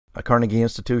A Carnegie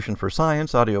Institution for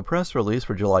Science audio press release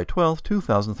for July 12,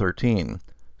 2013.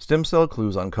 Stem cell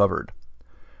clues uncovered.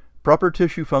 Proper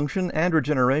tissue function and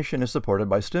regeneration is supported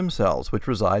by stem cells, which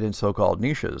reside in so-called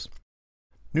niches.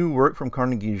 New work from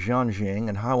Carnegie's Zheng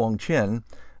and Haiyang Chen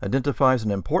identifies an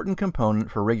important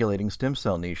component for regulating stem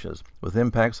cell niches, with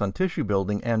impacts on tissue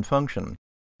building and function.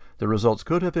 The results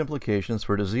could have implications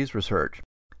for disease research.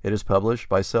 It is published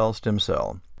by Cell Stem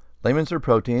Cell. Lamins are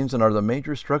proteins and are the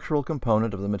major structural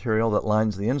component of the material that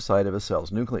lines the inside of a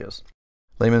cell's nucleus.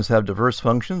 Lamins have diverse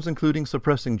functions, including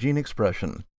suppressing gene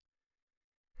expression.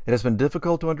 It has been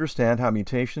difficult to understand how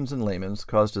mutations in lamins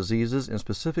cause diseases in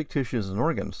specific tissues and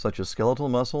organs, such as skeletal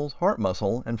muscles, heart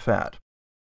muscle, and fat.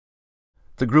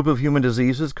 The group of human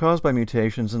diseases caused by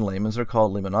mutations in lamins are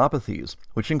called laminopathies,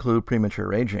 which include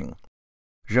premature aging.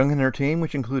 Zheng and her team,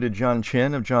 which included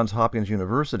Chen of Johns Hopkins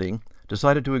University,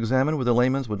 decided to examine whether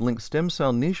lamins would link stem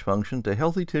cell niche function to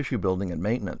healthy tissue building and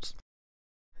maintenance.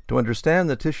 To understand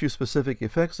the tissue-specific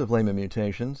effects of lamin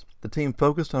mutations, the team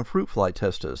focused on fruit fly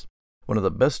testes, one of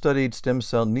the best-studied stem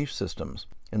cell niche systems.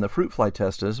 In the fruit fly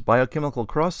testes, biochemical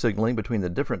cross-signaling between the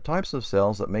different types of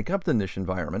cells that make up the niche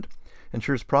environment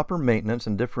ensures proper maintenance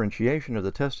and differentiation of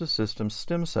the testis system's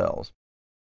stem cells.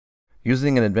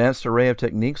 Using an advanced array of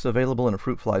techniques available in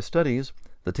fruit fly studies,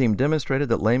 the team demonstrated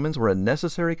that lamins were a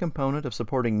necessary component of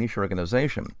supporting niche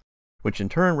organization, which in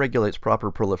turn regulates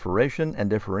proper proliferation and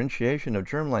differentiation of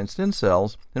germline stem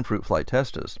cells in fruit fly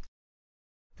testes.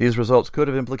 These results could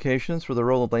have implications for the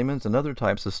role of lamins in other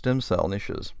types of stem cell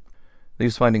niches.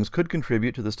 These findings could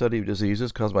contribute to the study of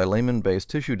diseases caused by lamin-based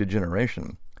tissue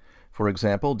degeneration. For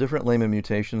example, different lamin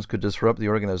mutations could disrupt the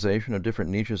organization of different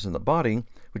niches in the body,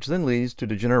 which then leads to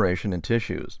degeneration in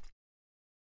tissues.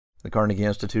 The Carnegie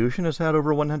Institution has had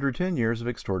over 110 years of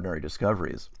extraordinary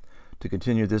discoveries. To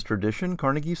continue this tradition,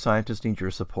 Carnegie scientists need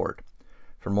your support.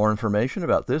 For more information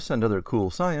about this and other cool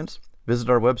science, visit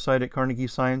our website at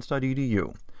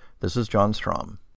carnegiescience.edu. This is John Strom.